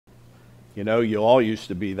You know, you all used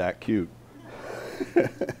to be that cute.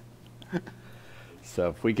 So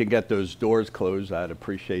if we could get those doors closed, I'd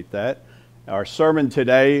appreciate that. Our sermon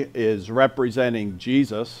today is representing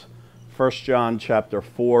Jesus, 1 John chapter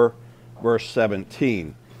 4, verse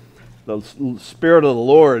 17. The Spirit of the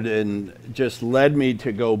Lord just led me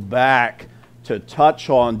to go back to touch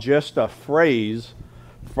on just a phrase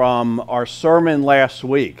from our sermon last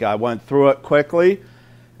week. I went through it quickly,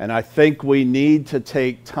 and I think we need to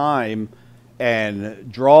take time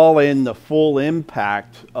and draw in the full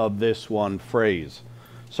impact of this one phrase.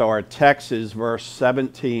 So our text is verse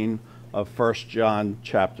 17 of 1 John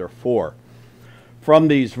chapter 4. From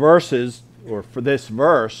these verses, or for this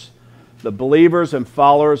verse, the believers and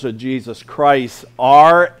followers of Jesus Christ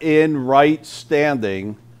are in right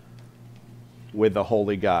standing with the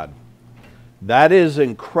Holy God. That is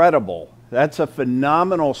incredible. That's a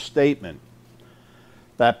phenomenal statement.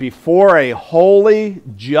 That before a holy,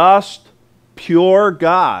 just, pure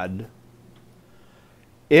God,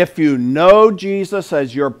 if you know Jesus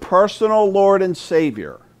as your personal Lord and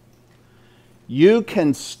Savior, you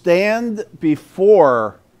can stand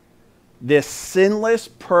before this sinless,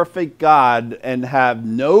 perfect God and have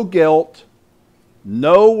no guilt,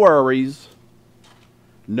 no worries,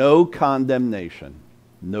 no condemnation,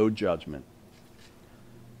 no judgment.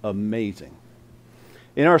 Amazing.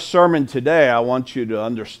 In our sermon today, I want you to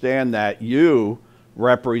understand that you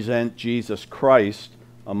represent Jesus Christ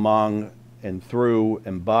among and through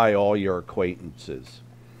and by all your acquaintances.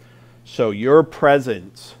 So your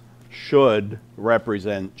presence should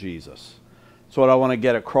represent Jesus. That's what I want to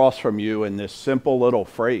get across from you in this simple little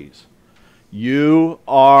phrase. You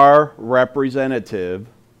are representative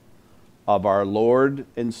of our Lord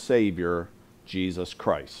and Savior, Jesus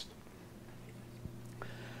Christ.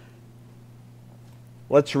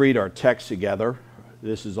 Let's read our text together.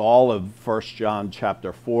 This is all of 1 John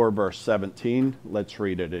chapter 4, verse 17. Let's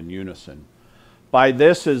read it in unison. By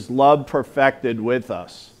this is love perfected with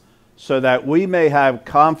us, so that we may have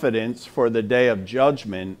confidence for the day of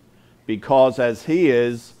judgment, because as he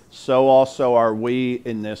is, so also are we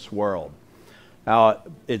in this world. Now,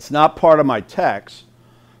 it's not part of my text,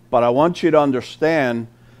 but I want you to understand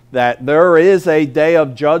that there is a day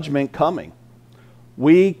of judgment coming.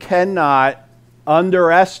 We cannot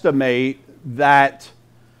underestimate that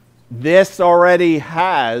this already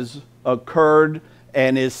has occurred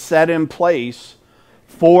and is set in place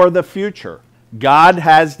for the future. God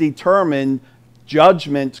has determined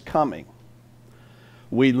judgment's coming.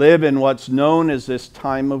 We live in what's known as this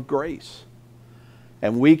time of grace.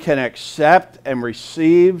 And we can accept and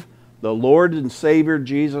receive the Lord and Savior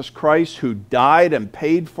Jesus Christ, who died and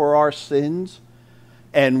paid for our sins.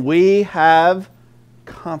 And we have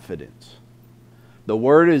confidence. The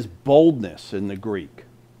word is boldness in the Greek.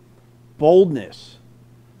 Boldness.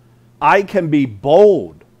 I can be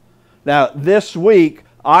bold. Now, this week,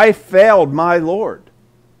 I failed my Lord.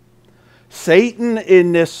 Satan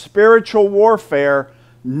in this spiritual warfare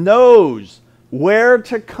knows where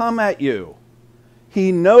to come at you.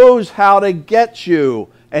 He knows how to get you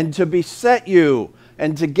and to beset you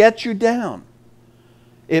and to get you down.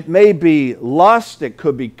 It may be lust, it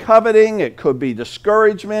could be coveting, it could be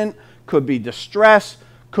discouragement, could be distress,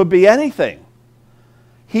 could be anything.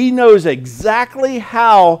 He knows exactly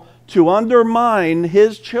how to undermine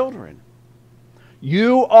his children.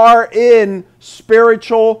 You are in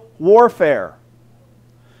spiritual warfare.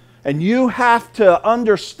 And you have to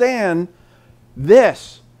understand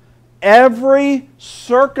this. Every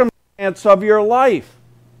circumstance of your life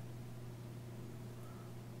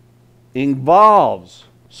involves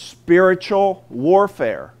spiritual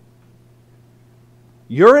warfare.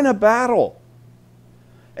 You're in a battle,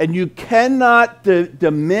 and you cannot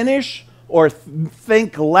diminish or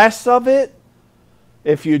think less of it.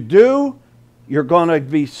 If you do, you're going to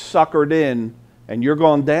be suckered in and you're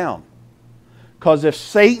going down. Because if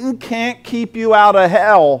Satan can't keep you out of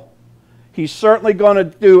hell, he's certainly going to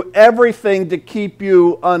do everything to keep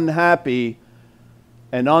you unhappy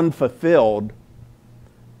and unfulfilled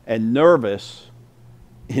and nervous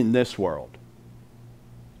in this world.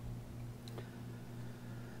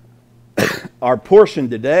 Our portion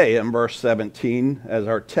today in verse 17 as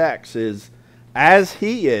our text is, as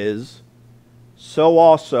he is, so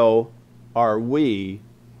also are we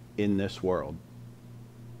in this world.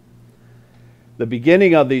 The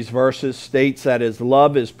beginning of these verses states that his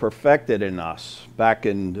love is perfected in us. Back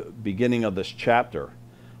in the beginning of this chapter,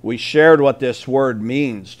 we shared what this word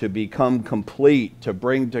means: to become complete, to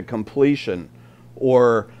bring to completion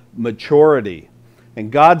or maturity. And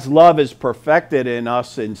God's love is perfected in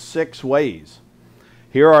us in 6 ways.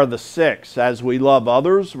 Here are the 6. As we love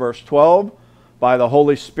others, verse 12, by the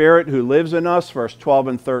Holy Spirit who lives in us, verse 12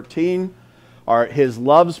 and 13. His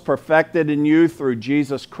love's perfected in you through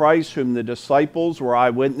Jesus Christ, whom the disciples were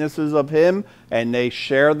eyewitnesses of him, and they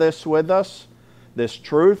share this with us, this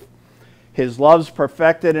truth. His love's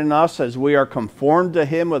perfected in us as we are conformed to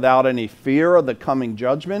him without any fear of the coming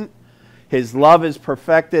judgment. His love is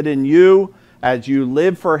perfected in you as you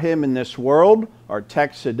live for him in this world, our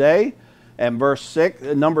text today. And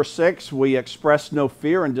number 6, we express no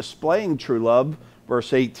fear in displaying true love.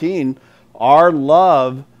 Verse 18, our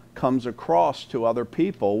love comes across to other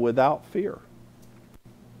people without fear.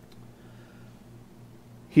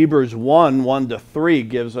 Hebrews 1:1-3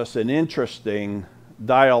 gives us an interesting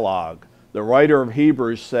dialogue. The writer of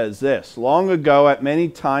Hebrews says this: long ago, at many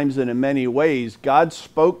times and in many ways, God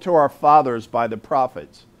spoke to our fathers by the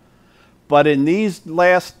prophets. But in these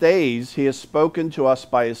last days, he has spoken to us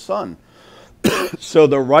by his Son. So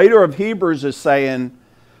the writer of Hebrews is saying,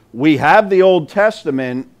 we have the Old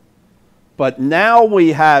Testament, but now we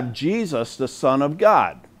have Jesus, the Son of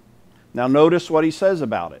God. Now notice what he says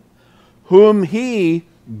about it. Whom he,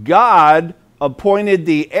 God, appointed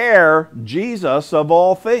the heir, Jesus, of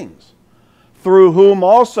all things, through whom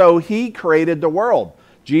also he created the world.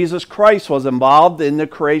 Jesus Christ was involved in the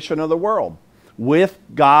creation of the world with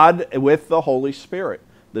God, with the Holy Spirit,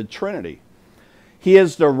 the Trinity. He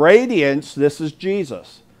is the radiance, this is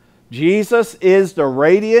Jesus. Jesus is the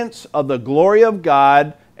radiance of the glory of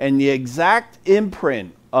God and the exact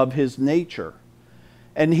imprint of his nature.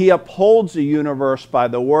 And he upholds the universe by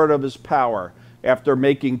the word of his power. After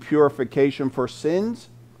making purification for sins,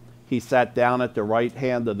 he sat down at the right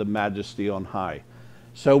hand of the Majesty on high.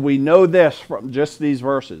 So we know this from just these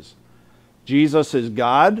verses. Jesus is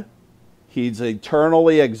God. He's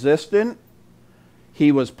eternally existent.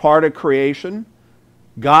 He was part of creation.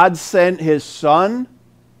 God sent his Son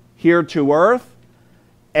here to earth,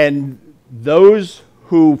 and those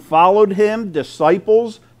who followed him,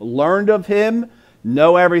 disciples, learned of him,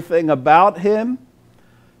 know everything about him,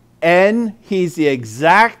 and he's the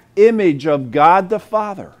exact image of God the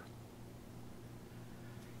Father.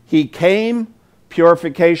 He came,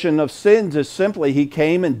 purification of sins is simply, he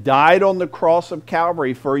came and died on the cross of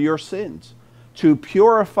Calvary for your sins, to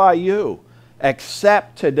purify you.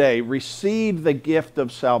 Accept today, receive the gift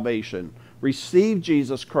of salvation. Receive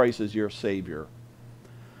Jesus Christ as your Savior.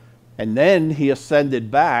 And then he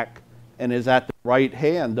ascended back and is at the right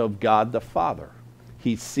hand of God the Father.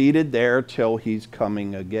 He's seated there till he's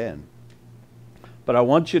coming again. But I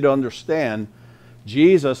want you to understand,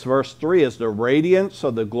 Jesus, verse 3, is the radiance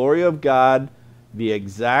of the glory of God, the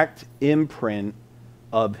exact imprint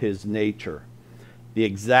of his nature. The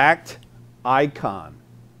exact icon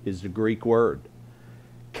is the Greek word.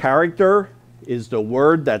 Character is the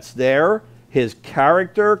word that's there. His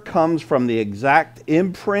character comes from the exact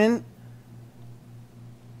imprint,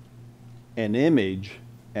 an image,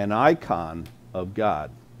 an icon of God.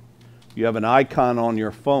 You have an icon on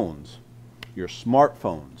your phones, your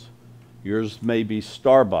smartphones. Yours may be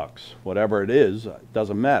Starbucks, whatever it is, it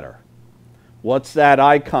doesn't matter. What's that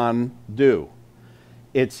icon do?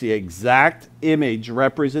 It's the exact image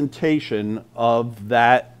representation of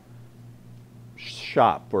that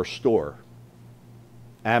shop or store,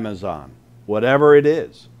 Amazon, whatever it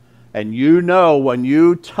is. And you know when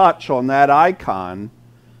you touch on that icon,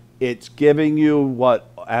 it's giving you what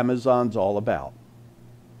Amazon's all about.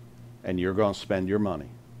 And you're going to spend your money.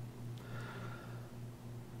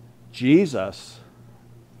 Jesus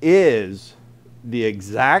is the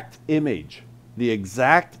exact image, the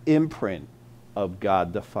exact imprint of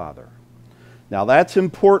God the Father. Now that's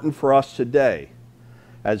important for us today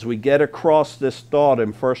as we get across this thought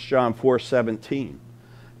in 1 John 4:17.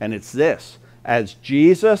 And it's this: as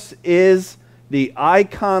Jesus is the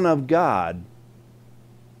icon of God,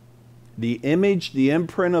 the image, the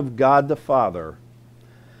imprint of God the Father,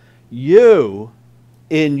 you,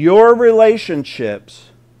 in your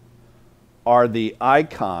relationships, are the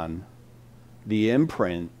icon, the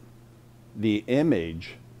imprint, the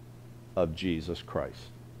image of Jesus Christ.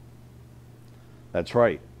 That's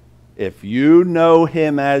right. If you know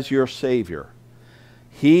him as your Savior,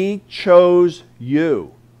 he chose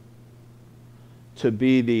you to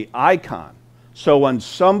be the icon. So when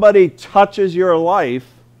somebody touches your life,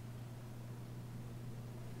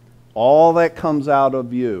 all that comes out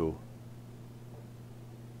of you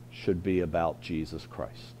should be about Jesus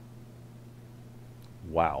Christ.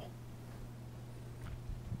 Wow.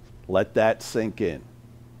 Let that sink in.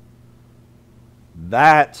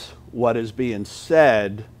 That's what is being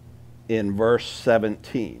said in verse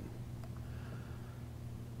 17.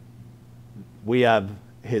 We have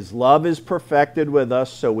his love is perfected with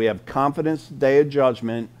us, so we have confidence the day of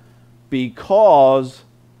judgment. because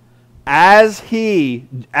as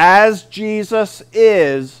Jesus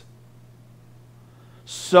is,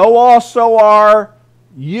 so also are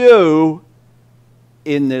you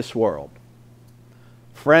in this world.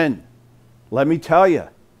 Friend, let me tell you,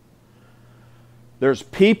 there's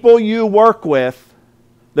people you work with,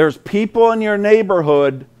 there's people in your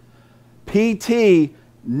neighborhood, PT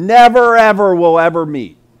never ever will ever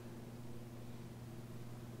meet.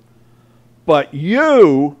 But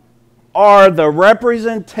you are the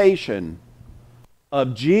representation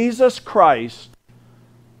of Jesus Christ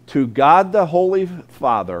to God the Holy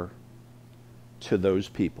Father, to those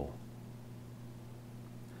people.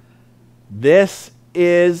 This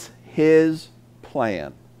is His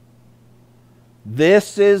plan.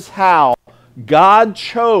 This is how God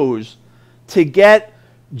chose to get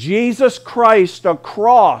Jesus Christ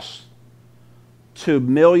across to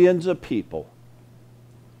millions of people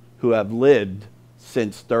who have lived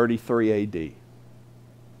since 33 AD.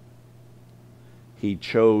 He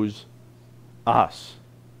chose us,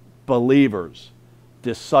 believers,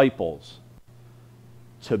 disciples,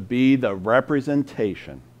 to be the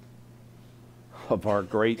representation of our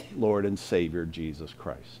great Lord and Savior, Jesus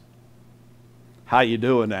Christ. How you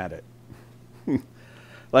doing at it?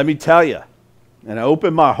 Let me tell you, and I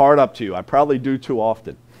open my heart up to you. I probably do too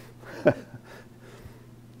often.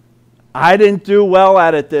 I didn't do well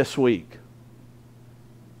at it this week.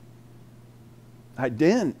 I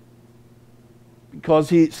didn't. Because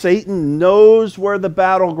Satan knows where the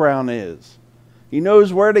battleground is. He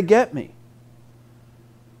knows where to get me.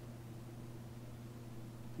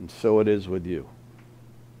 And so it is with you.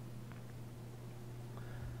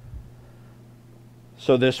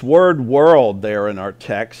 So this word world there in our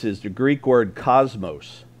text is the Greek word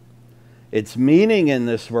cosmos. Its meaning in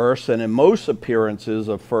this verse and in most appearances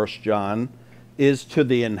of 1 John is to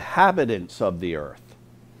the inhabitants of the earth.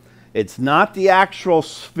 It's not the actual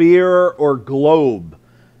sphere or globe,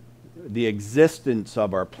 the existence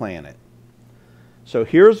of our planet. So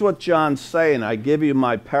here's what John's saying. I give you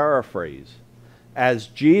my paraphrase. As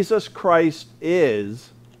Jesus Christ is,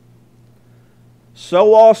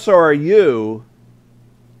 so also are you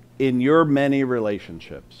in your many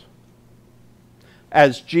relationships.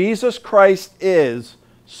 As Jesus Christ is,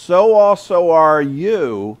 so also are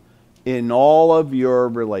you in all of your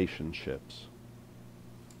relationships.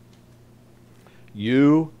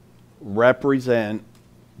 You represent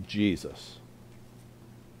Jesus.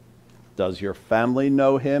 Does your family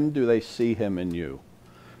know Him? Do they see Him in you?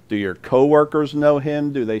 Do your coworkers know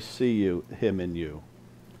Him? Do they see Him in you?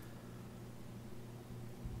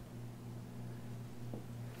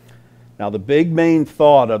 Now, the big main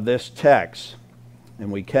thought of this text,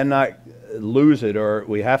 and we cannot lose it, or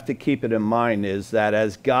we have to keep it in mind, is that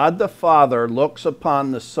as God the Father looks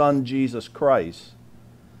upon the Son, Jesus Christ,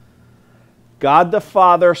 God the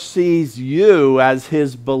Father sees you as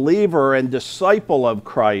His believer and disciple of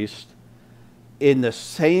Christ in the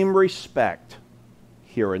same respect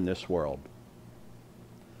here in this world.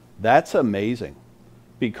 That's amazing.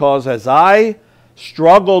 Because as I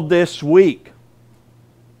struggled this week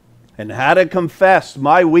and had to confess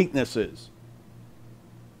my weaknesses,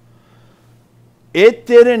 it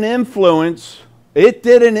didn't impact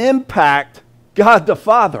God the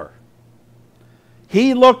Father.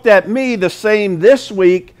 He looked at me the same this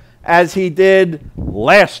week as He did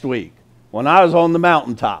last week when I was on the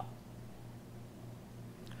mountaintop.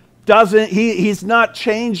 He's not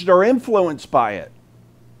changed or influenced by it.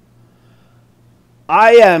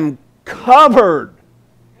 I am covered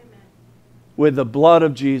with the blood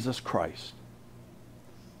of Jesus Christ.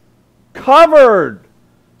 Covered,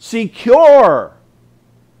 secure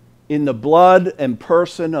in the blood and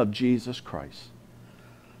person of Jesus Christ.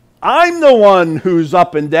 I'm the one who's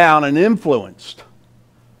up and down and influenced.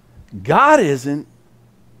 God isn't.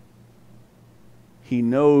 He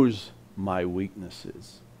knows my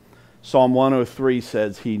weaknesses. Psalm 103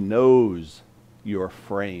 says He knows your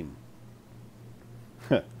frame.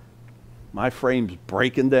 My frame's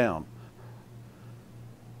breaking down.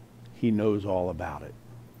 He knows all about it.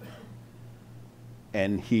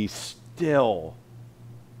 And He still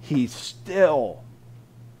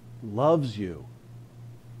loves you.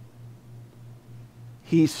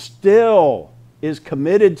 He still is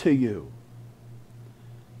committed to you.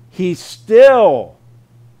 He still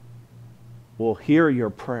will hear your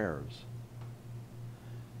prayers.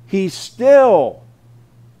 He still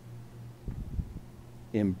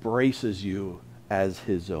embraces you as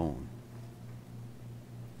His own.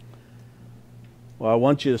 Well, I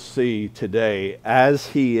want you to see today, as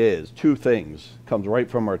He is, two things, comes right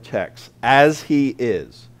from our text. As He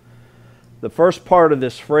is. The first part of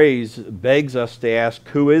this phrase begs us to ask,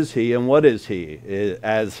 who is he and what is he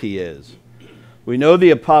as he is? We know the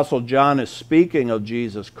Apostle John is speaking of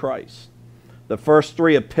Jesus Christ. The first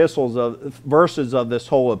three verses of this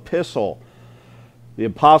whole epistle, the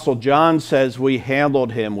Apostle John says, we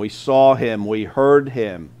handled him, we saw him, we heard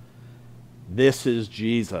him. This is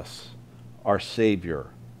Jesus, our Savior.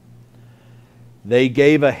 They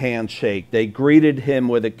gave a handshake. They greeted him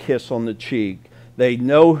with a kiss on the cheek. They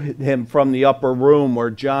know him from the upper room where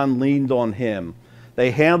John leaned on him.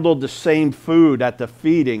 They handled the same food at the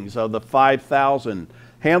feedings of the 5,000,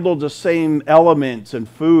 handled the same elements and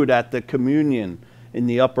food at the communion in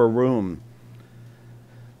the upper room.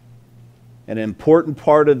 An important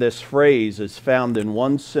part of this phrase is found in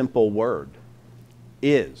one simple word,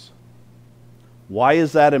 is. Why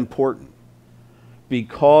is that important?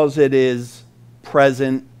 Because it is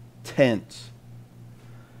present tense.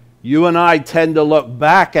 You and I tend to look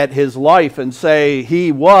back at his life and say,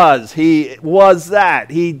 he was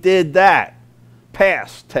that, he did that.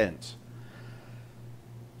 Past tense.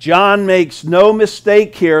 John makes no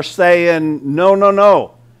mistake here saying,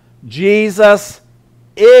 no. Jesus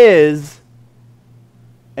is,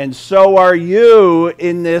 and so are you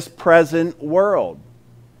in this present world.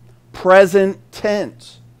 Present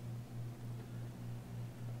tense.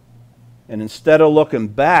 And instead of looking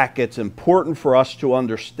back, it's important for us to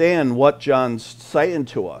understand what John's saying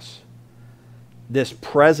to us. This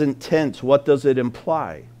present tense, what does it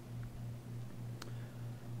imply?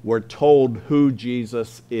 We're told who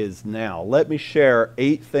Jesus is now. Let me share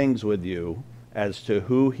 8 things with you as to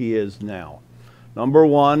who he is now. Number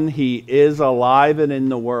 1, he is alive and in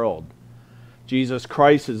the world. Jesus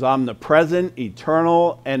Christ is omnipresent,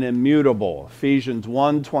 eternal, and immutable. Ephesians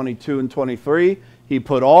 1, 22 and 23. He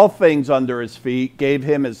put all things under his feet, gave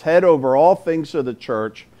him his head over all things to the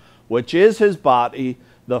church, which is his body,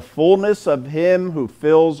 the fullness of him who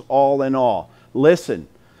fills all in all. Listen,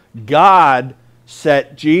 God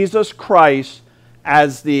set Jesus Christ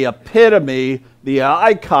as the epitome, the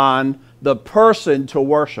icon, the person to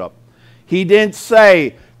worship. He didn't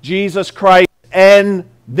say Jesus Christ and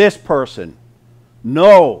this person.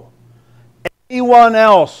 No. Anyone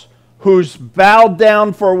else who's bowed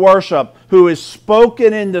down for worship, who is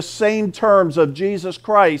spoken in the same terms of Jesus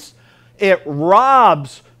Christ, it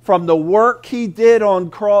robs from the work he did on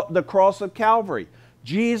the cross of Calvary.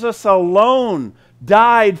 Jesus alone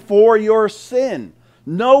died for your sin.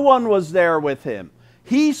 No one was there with him.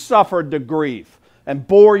 He suffered the grief and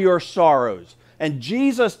bore your sorrows. And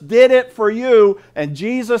Jesus did it for you, and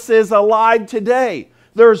Jesus is alive today.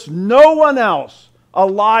 There's no one else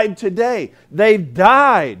alive today. They've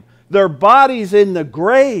died. Their bodies in the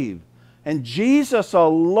grave. And Jesus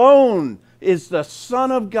alone is the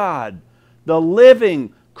Son of God, the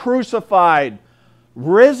living, crucified,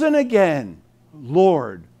 risen again,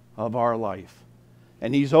 Lord of our life.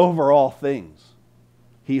 And he's over all things.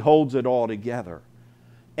 He holds it all together.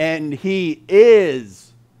 And he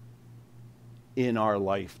is in our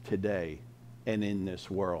life today and in this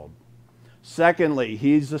world. Secondly,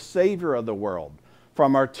 he's the Savior of the world.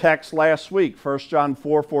 From our text last week, 1 John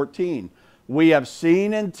 4:14, we have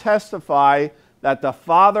seen and testify that the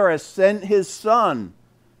Father has sent his Son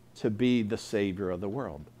to be the Savior of the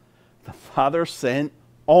world. The Father sent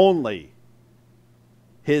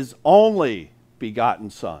his only begotten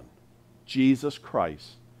Son, Jesus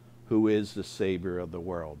Christ, who is the Savior of the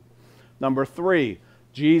world. Number 3,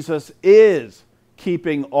 Jesus is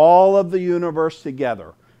keeping all of the universe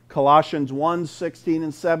together. Colossians 1:16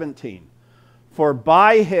 and 17. For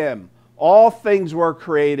by him all things were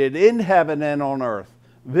created in heaven and on earth,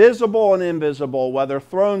 visible and invisible, whether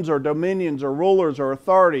thrones or dominions or rulers or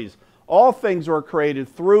authorities. All things were created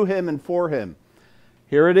through him and for him.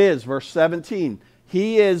 Here it is, verse 17.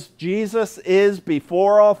 Jesus is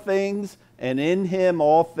before all things, and in him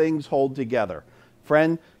all things hold together.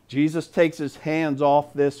 Friend, Jesus takes his hands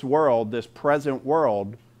off this world, this present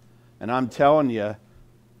world, and I'm telling you,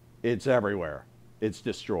 it's everywhere. It's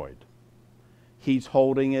destroyed. He's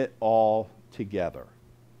holding it all together.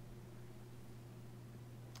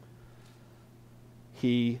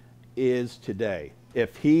 He is today.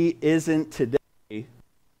 If he isn't today,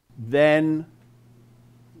 then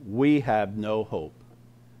we have no hope.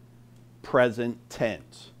 Present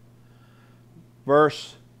tense.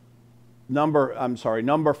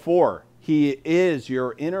 Number 4, he is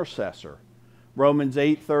your intercessor. Romans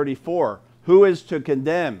 8:34. Who is to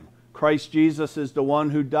condemn? Christ Jesus is the one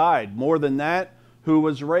who died. More than that, who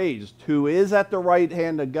was raised, who is at the right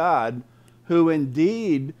hand of God, who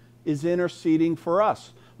indeed is interceding for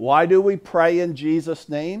us. Why do we pray in Jesus'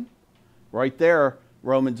 name? Right there,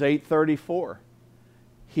 Romans 8:34.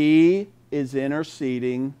 He is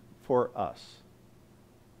interceding for us.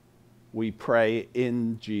 We pray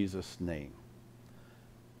in Jesus' name.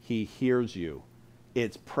 He hears you.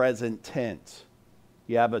 It's present tense.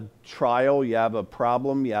 You have a trial, you have a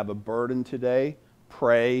problem, you have a burden today.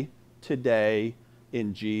 Pray today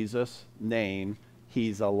in Jesus' name.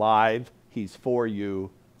 He's alive. He's for you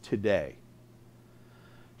today.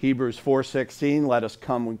 Hebrews 4:16, let us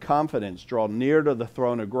come with confidence, draw near to the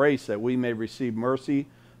throne of grace that we may receive mercy,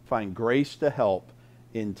 find grace to help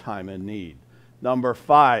in time of need. Number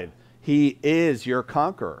 5, he is your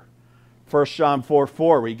conqueror. 1 John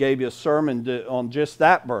 4:4, we gave you a sermon on just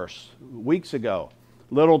that verse weeks ago.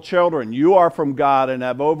 Little children, you are from God and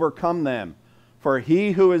have overcome them. For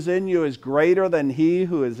he who is in you is greater than he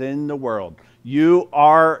who is in the world. You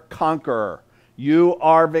are conqueror. You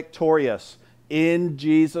are victorious in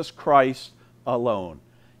Jesus Christ alone.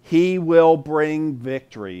 He will bring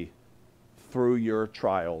victory through your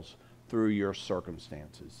trials, through your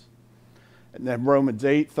circumstances. And then Romans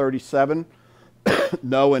 8:37,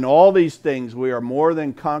 no, in all these things we are more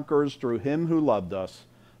than conquerors through him who loved us.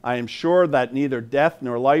 I am sure that neither death,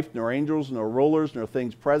 nor life, nor angels, nor rulers, nor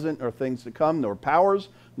things present, nor things to come, nor powers,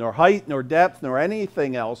 nor height, nor depth, nor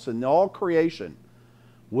anything else in all creation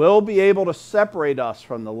will be able to separate us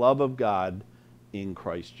from the love of God in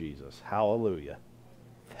Christ Jesus. Hallelujah.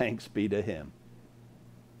 Thanks be to him.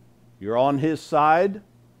 You're on his side.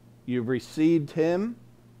 You've received him.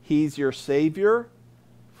 He's your Savior.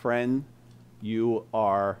 Friend, you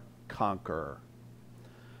are conqueror.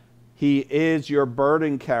 He is your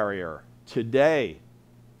burden carrier. Today,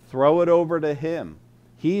 throw it over to him.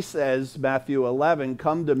 He says, Matthew 11,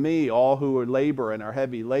 come to me, all who are labor and are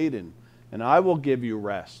heavy laden, and I will give you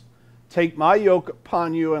rest. Take my yoke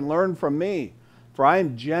upon you and learn from me, for I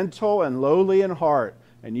am gentle and lowly in heart,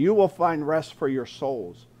 and you will find rest for your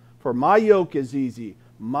souls. For my yoke is easy,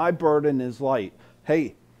 my burden is light.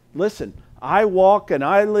 Hey, listen, I walk and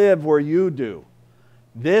I live where you do.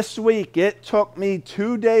 This week, it took me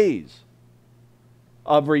 2 days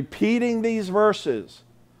of repeating these verses,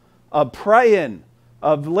 of praying,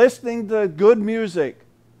 of listening to good music,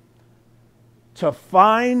 to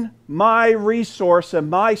find my resource and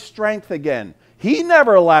my strength again. He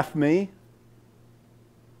never left me.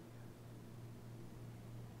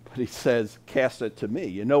 But he says, cast it to me.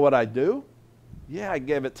 You know what I do? Yeah, I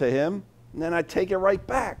give it to him, and then I take it right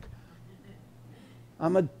back.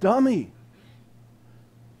 I'm a dummy.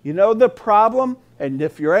 You know the problem? And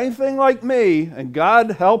if you're anything like me, and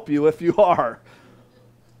God help you if you are,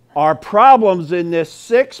 our problems in this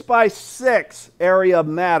 6x6 area of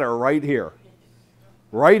matter right here.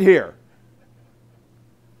 Right here.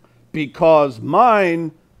 Because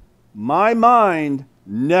my mind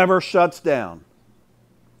never shuts down.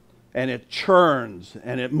 And it churns,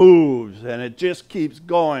 and it moves, and it just keeps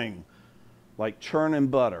going like churning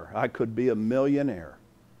butter. I could be a millionaire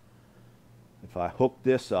if I hooked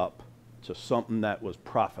this up to something that was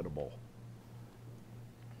profitable.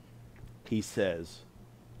 He says,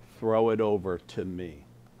 throw it over to me.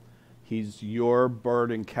 He's your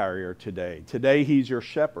burden carrier today. Today, he's your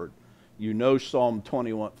shepherd. You know Psalm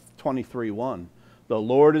 23:1. The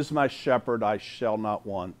Lord is my shepherd, I shall not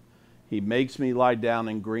want. He makes me lie down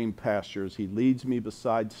in green pastures. He leads me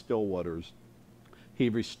beside still waters. He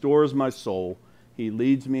restores my soul. He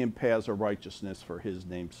leads me in paths of righteousness for his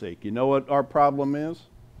name's sake. You know what our problem is?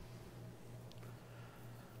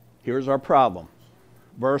 Here's our problem.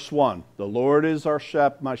 Verse 1. The Lord is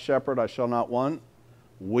my shepherd, I shall not want.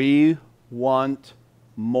 We want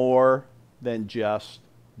more than just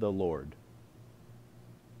the Lord.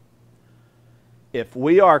 If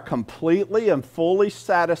we are completely and fully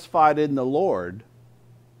satisfied in the Lord,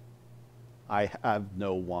 I have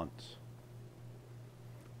no wants.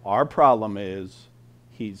 Our problem is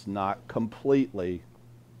he's not completely,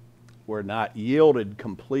 we're not yielded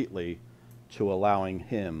completely to allowing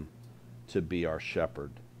him to be our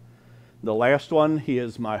shepherd. The last one, he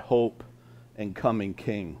is my hope and coming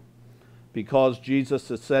King. Because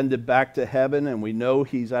Jesus ascended back to heaven and we know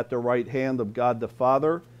he's at the right hand of God the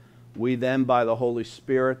Father, we then, by the Holy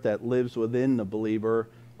Spirit that lives within the believer,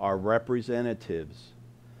 are representatives.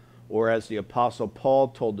 Or as the Apostle Paul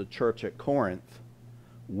told the church at Corinth,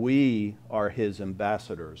 we are his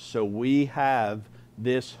ambassadors. So we have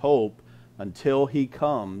this hope until he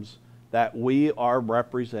comes that we are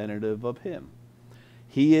representative of him.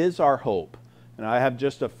 He is our hope. And I have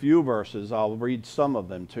just a few verses. I'll read some of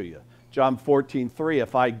them to you. John 14:3,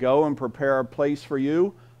 if I go and prepare a place for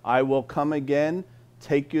you, I will come again,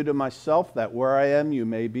 take you to myself, that where I am you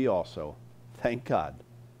may be also. Thank God.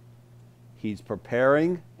 He's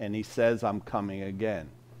preparing, and he says, I'm coming again.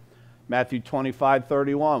 Matthew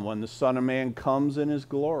 25:31, when the Son of Man comes in his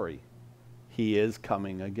glory, he is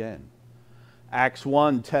coming again. Acts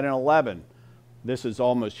 1:10 and 11, this is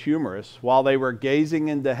almost humorous. While they were gazing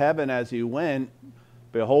into heaven as he went,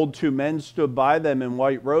 behold, two men stood by them in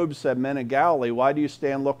white robes, said, Men of Galilee, why do you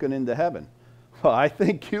stand looking into heaven? Well, I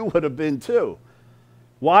think you would have been too.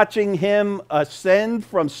 Watching him ascend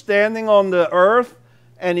from standing on the earth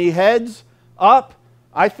and he heads up,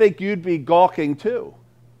 I think you'd be gawking too.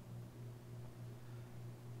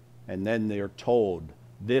 And then they're told,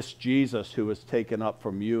 this Jesus who was taken up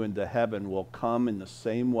from you into heaven will come in the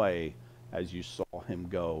same way as you saw him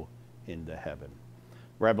go into heaven.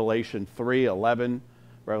 Revelation 3:11,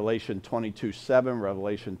 Revelation 22:7,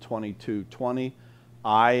 Revelation 22:20,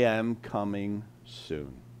 I am coming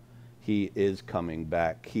soon. He is coming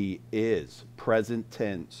back. He is, present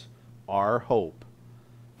tense, our hope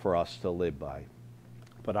for us to live by.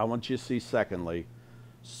 But I want you to see, secondly,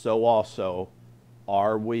 so also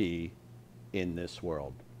are we in this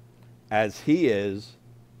world. As he is,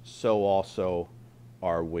 so also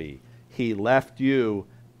are we. He left you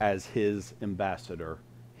as his ambassador,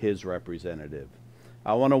 his representative.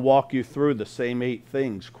 I want to walk you through the same 8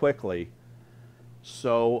 things quickly.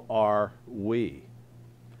 So are we.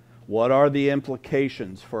 What are the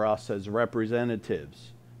implications for us as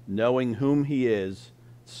representatives, knowing whom he is,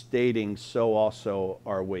 stating so also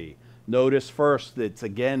are we? Notice first that it's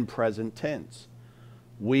again present tense.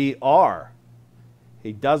 We are.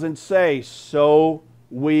 He doesn't say so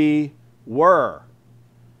we were.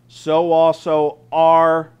 So also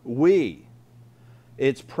are we.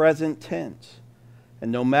 It's present tense.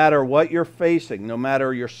 And no matter what you're facing, no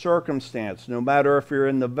matter your circumstance, no matter if you're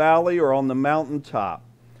in the valley or on the mountaintop,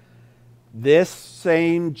 this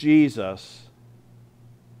same Jesus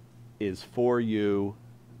is for you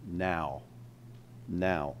now.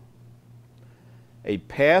 Now. A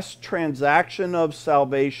past transaction of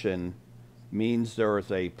salvation means there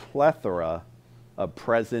is a plethora of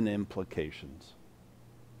present implications.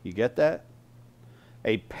 You get that?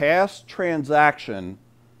 A past transaction,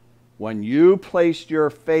 when you placed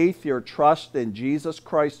your faith, your trust in Jesus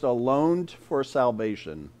Christ alone for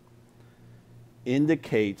salvation,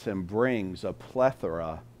 indicates and brings a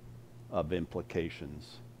plethora of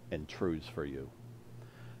implications and truths for you.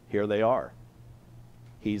 Here they are.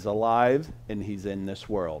 He's alive and he's in this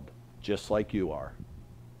world, just like you are.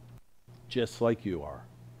 Just like you are.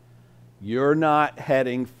 You're not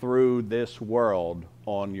heading through this world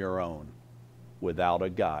on your own without a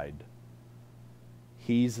guide.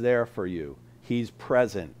 He's there for you. He's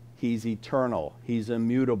present. He's eternal. He's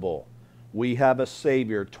immutable. We have a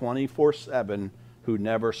Savior 24/7 who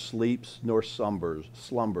never sleeps nor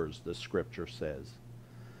slumbers, the Scripture says.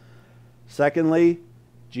 Secondly,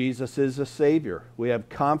 Jesus is a Savior. We have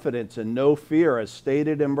confidence and no fear, as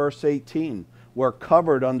stated in verse 18. We're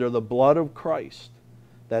covered under the blood of Christ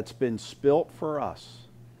that's been spilt for us.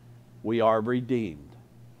 We are redeemed.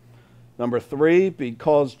 Number 3,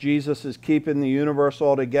 because Jesus is keeping the universe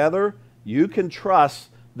all together, you can trust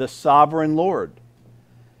the sovereign Lord.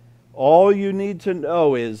 All you need to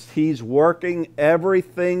know is he's working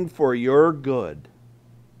everything for your good.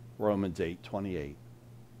 Romans 8:28.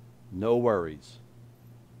 No worries.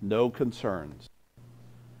 No concerns.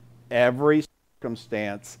 Every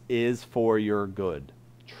circumstance is for your good.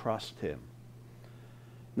 Trust him.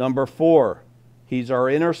 Number 4, he's our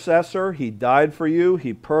intercessor. He died for you.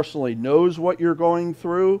 He personally knows what you're going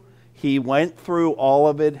through. He went through all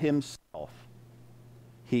of it himself.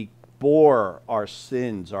 He bore our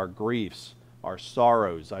sins, our griefs, our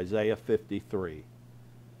sorrows. Isaiah 53.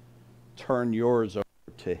 Turn yours over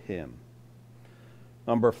to him.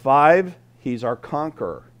 Number 5, he's our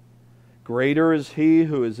conqueror. Greater is he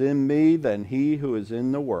who is in me than he who is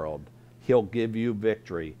in the world. He'll give you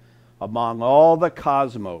victory. Among all the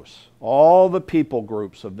cosmos, all the people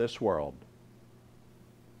groups of this world,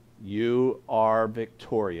 you are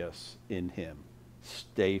victorious in him.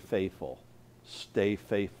 Stay faithful. Stay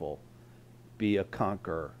faithful. Be a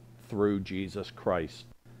conqueror through Jesus Christ,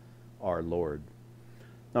 our Lord.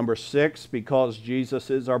 Number 6, because Jesus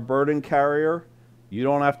is our burden carrier, you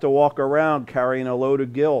don't have to walk around carrying a load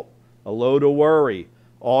of guilt, a load of worry,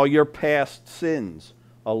 all your past sins,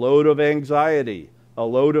 a load of anxiety, a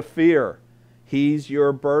load of fear. He's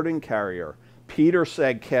your burden carrier. Peter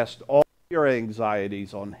said, cast all your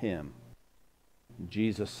anxieties on him.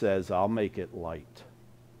 Jesus says, I'll make it light.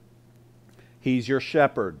 He's your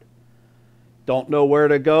shepherd. Don't know where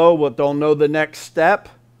to go, but don't know the next step.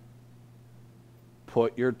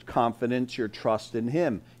 Put your confidence, your trust in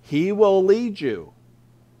him. He will lead you.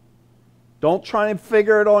 Don't try and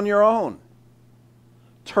figure it on your own.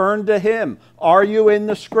 Turn to Him. Are you in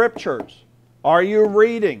the Scriptures? Are you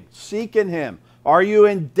reading, seeking Him? Are you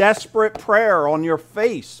in desperate prayer on your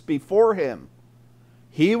face before Him?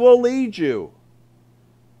 He will lead you.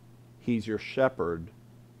 He's your shepherd,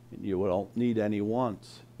 and you won't need any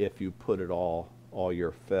wants if you put it all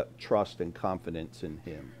your trust and confidence in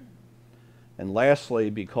Him. And lastly,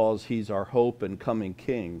 because He's our hope and coming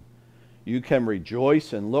King, you can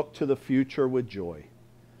rejoice and look to the future with joy.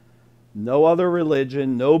 No other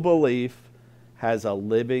religion, no belief has a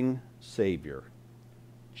living Savior.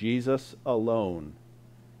 Jesus alone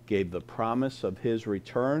gave the promise of His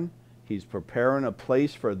return. He's preparing a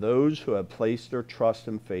place for those who have placed their trust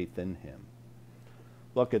and faith in Him.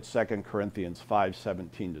 Look at 2 Corinthians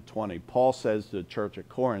 5:17-20. Paul says to the church at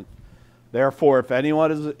Corinth, "Therefore, if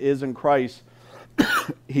anyone is in Christ,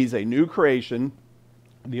 he's a new creation.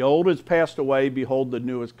 The old has passed away, behold, the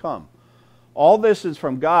new has come. All this is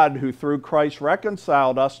from God, who through Christ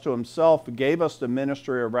reconciled us to Himself and gave us the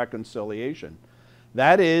ministry of reconciliation.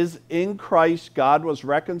 That is, in Christ God was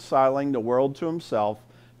reconciling the world to Himself,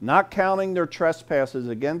 not counting their trespasses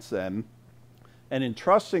against them, and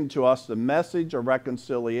entrusting to us the message of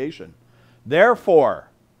reconciliation. Therefore,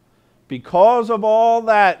 because of all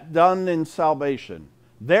that done in salvation,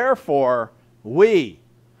 therefore we,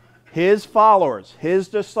 His followers, His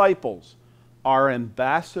disciples, are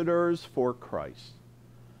ambassadors for Christ."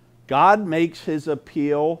 God makes His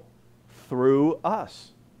appeal through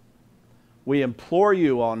us. We implore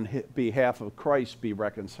you on behalf of Christ, be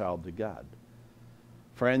reconciled to God.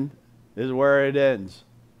 Friend, this is where it ends.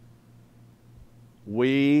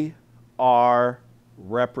 We are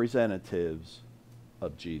representatives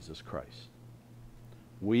of Jesus Christ.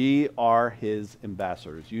 We are His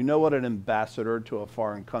ambassadors. You know what an ambassador to a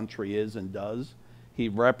foreign country is and does? He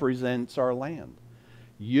represents our land.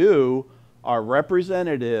 You are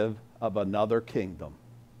representative of another kingdom,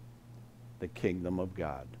 the kingdom of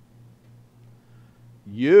God.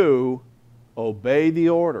 You obey the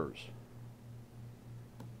orders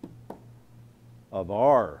of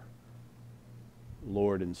our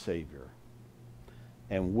Lord and Savior.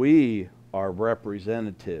 And we are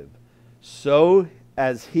representative. So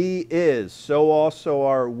as He is, so also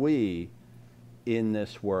are we in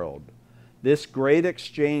this world. This great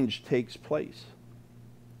exchange takes place.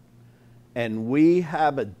 And we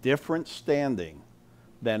have a different standing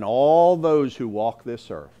than all those who walk this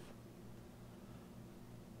earth.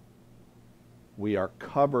 We are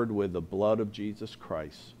covered with the blood of Jesus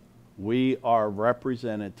Christ. We are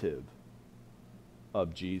representative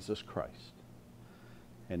of Jesus Christ.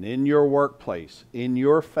 And in your workplace, in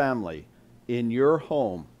your family, in your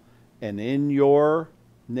home, and in your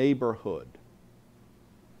neighborhood,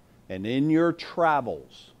 and in your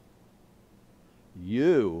travels,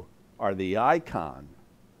 you are the icon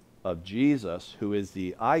of Jesus, who is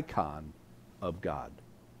the icon of God.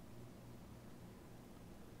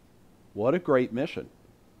 What a great mission.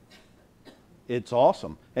 It's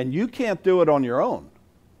awesome. And you can't do it on your own.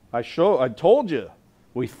 I told you,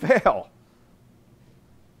 we fail.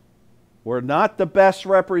 We're not the best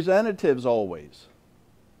representatives always.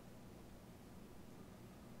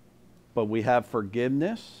 But we have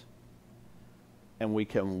forgiveness, and we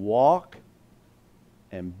can walk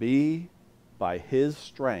and be, by His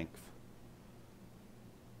strength,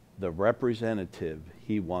 the representative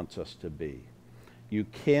He wants us to be. You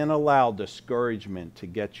can't allow discouragement to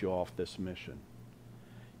get you off this mission.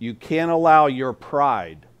 You can't allow your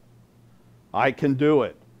pride. I can do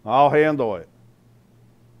it. I'll handle it.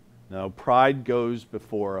 No, pride goes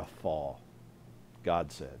before a fall,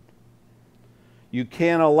 God said. You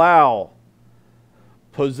can't allow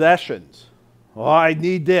possessions. Oh, I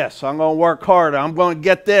need this. I'm going to work hard. I'm going to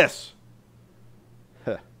get this.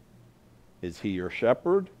 Is He your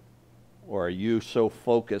shepherd? Or are you so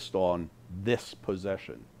focused on this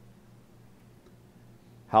possession?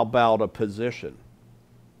 How about a position?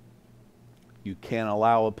 You can't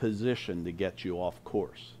allow a position to get you off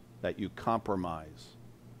course, that you compromise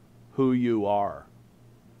who you are.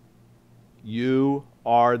 You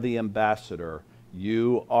are the ambassador.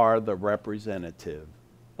 You are the representative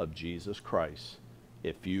of Jesus Christ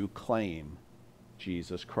if you claim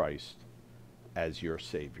Jesus Christ as your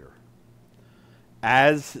Savior.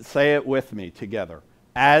 As, say it with me together,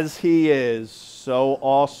 as He is, so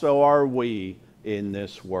also are we in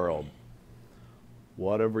this world.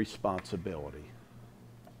 What a responsibility.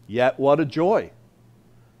 Yet what a joy.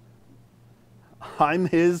 I'm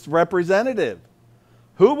His representative.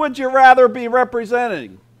 Who would you rather be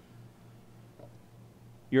representing?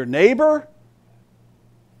 Your neighbor?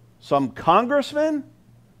 Some congressman?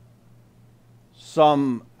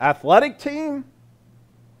 Some athletic team?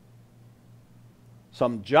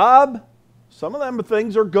 some job. Some of them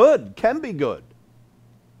things are good, can be good.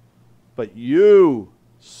 But you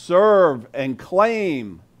serve and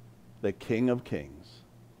claim the King of Kings,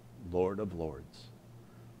 Lord of Lords.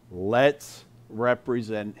 Let's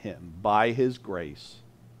represent him by his grace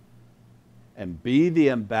and be the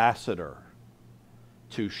ambassador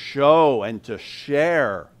to show and to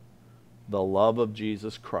share the love of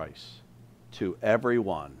Jesus Christ to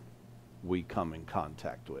everyone we come in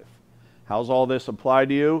contact with. How's all this apply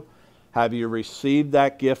to you? Have you received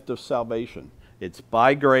that gift of salvation? It's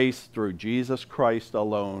by grace through Jesus Christ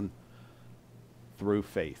alone, through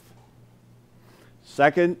faith.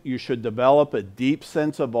 Second, you should develop a deep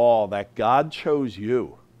sense of awe that God chose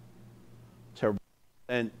you to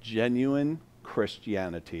represent genuine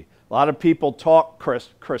Christianity. A lot of people talk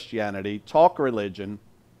Christianity, talk religion.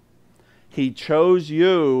 He chose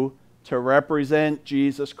you to represent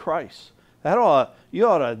Jesus Christ. You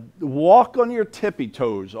ought to walk on your tippy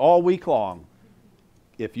toes all week long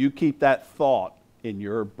if you keep that thought in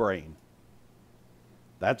your brain.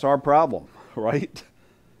 That's our problem, right?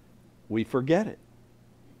 We forget it.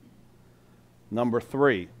 Number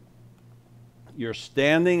 3, you're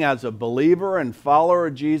standing as a believer and follower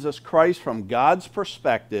of Jesus Christ from God's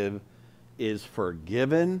perspective is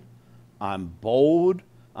forgiven. I'm bold.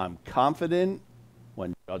 I'm confident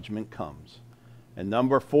when judgment comes. And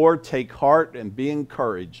number 4, take heart and be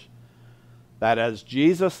encouraged that as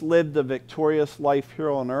Jesus lived a victorious life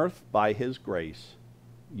here on earth, by his grace,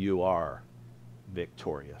 you are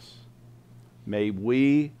victorious. May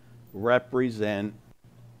we represent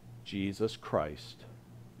Jesus Christ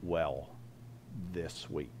well this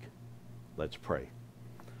week. Let's pray.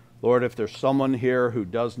 Lord, if there's someone here who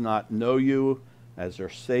does not know you as their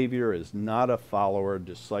Savior, is not a follower,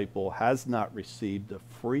 disciple, has not received the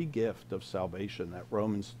free gift of salvation that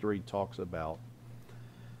Romans 3 talks about,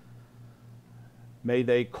 may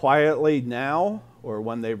they quietly now, or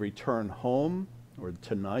when they return home, or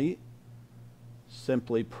tonight,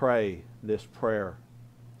 simply pray this prayer.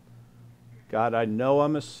 God, I know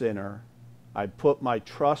I'm a sinner. I put my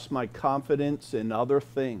trust, my confidence in other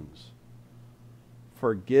things.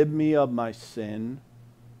 Forgive me of my sin.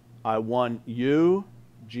 I want you,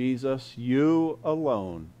 Jesus, you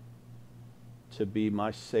alone, to be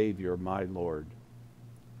my Savior, my Lord.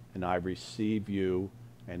 And I receive you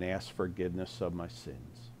and ask forgiveness of my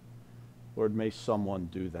sins. Lord, may someone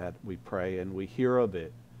do that, we pray, and we hear of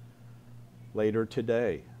it later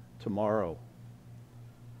today, tomorrow,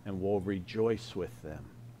 and we'll rejoice with them.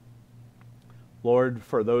 Lord,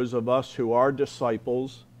 for those of us who are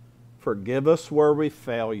disciples, forgive us where we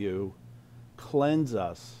fail you, cleanse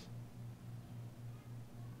us,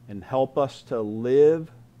 and help us to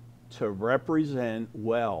live to represent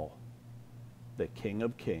well the King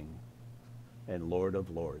of Kings and Lord of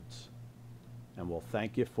Lords. And we'll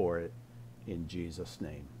thank you for it in Jesus'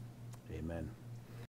 name. Amen.